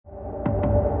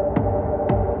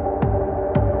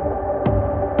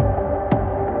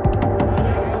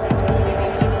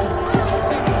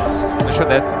for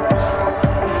that.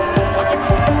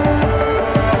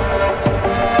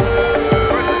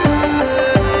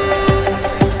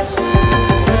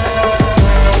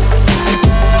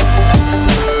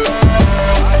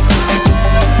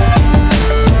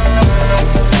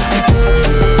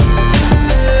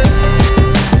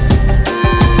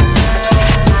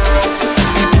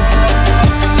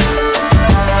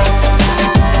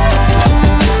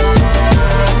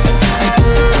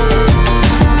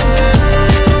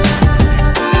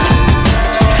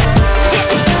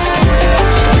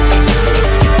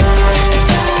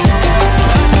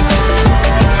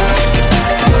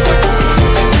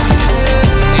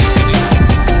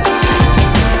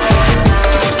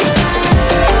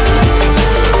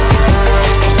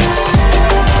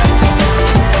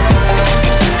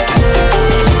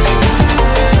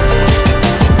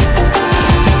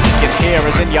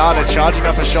 Is charging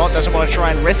up a shot, doesn't want to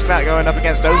try and risk that going up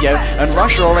against Oyo, and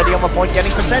Russia already on the point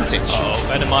getting percentage. Oh,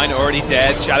 Venomine already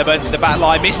dead. ShaDowBurn to the back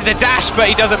line, misses the dash, but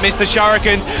he doesn't miss the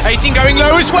shurikens. 18 going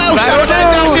low as well. ShaDowBurn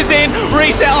dashes in,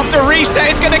 reset after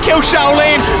reset, it's going to kill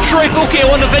Shaolin. Triple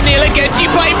kill on the Vanilla Genji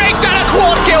play, make that a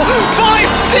quad kill.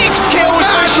 5-6 kills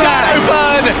for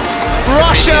ShaDowBurn.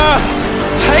 Russia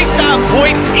take that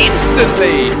point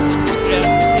instantly.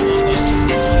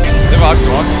 Come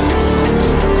on.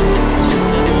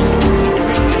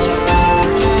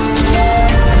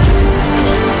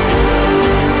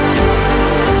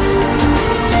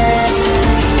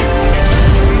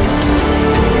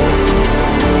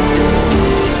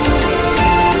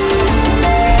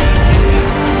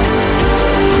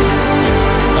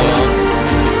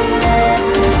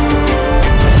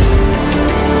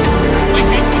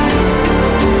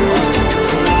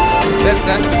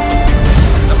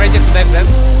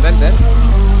 Then.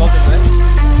 Something then.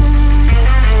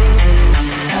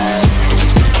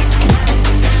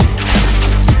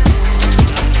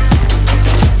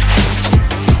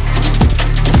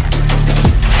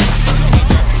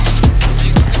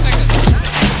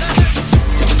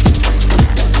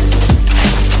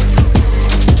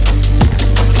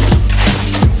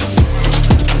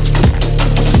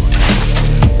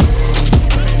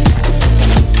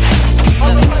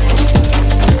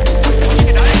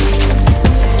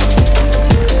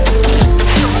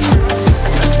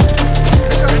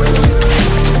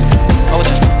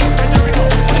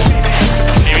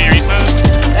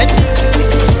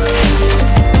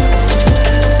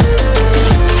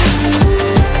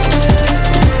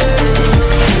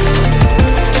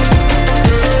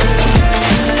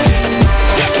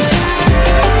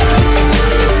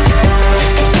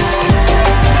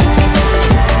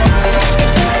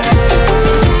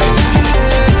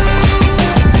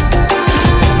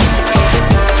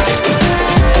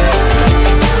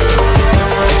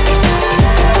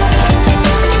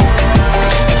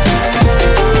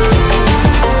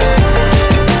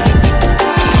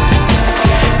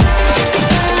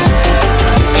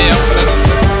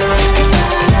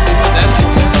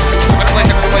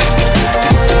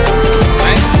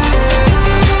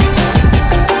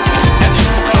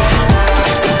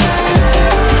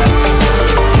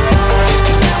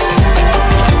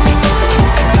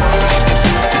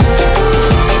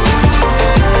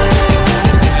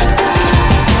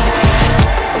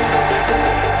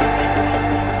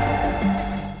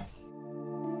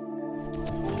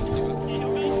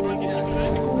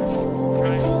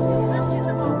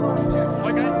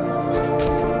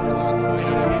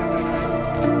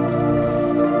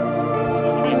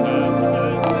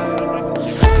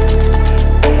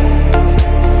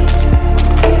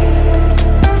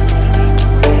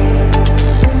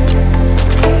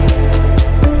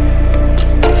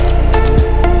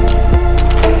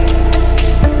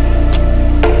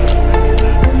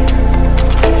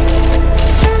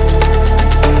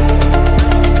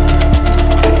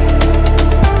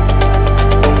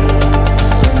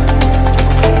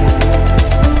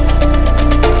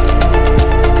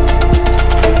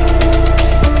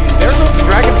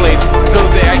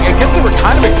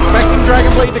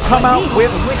 come out with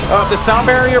the sound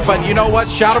barrier, but you know what?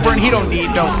 ShaDowBurn, he don't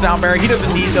need no sound barrier. He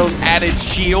doesn't need those added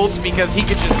shields because he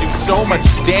could just do so much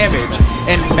damage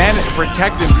and manage to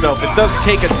protect himself. It does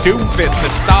take a Doomfist to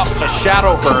stop the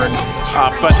ShaDowBurn,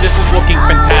 but this is looking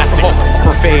fantastic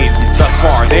for FaZe thus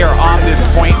far. They are on this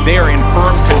point. They are in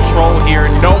firm control here.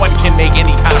 No one can make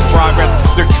any kind of progress.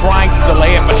 They're trying to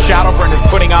delay it, but ShaDowBurn is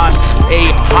putting on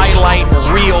a highlight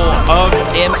reel of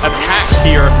an attack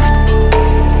here.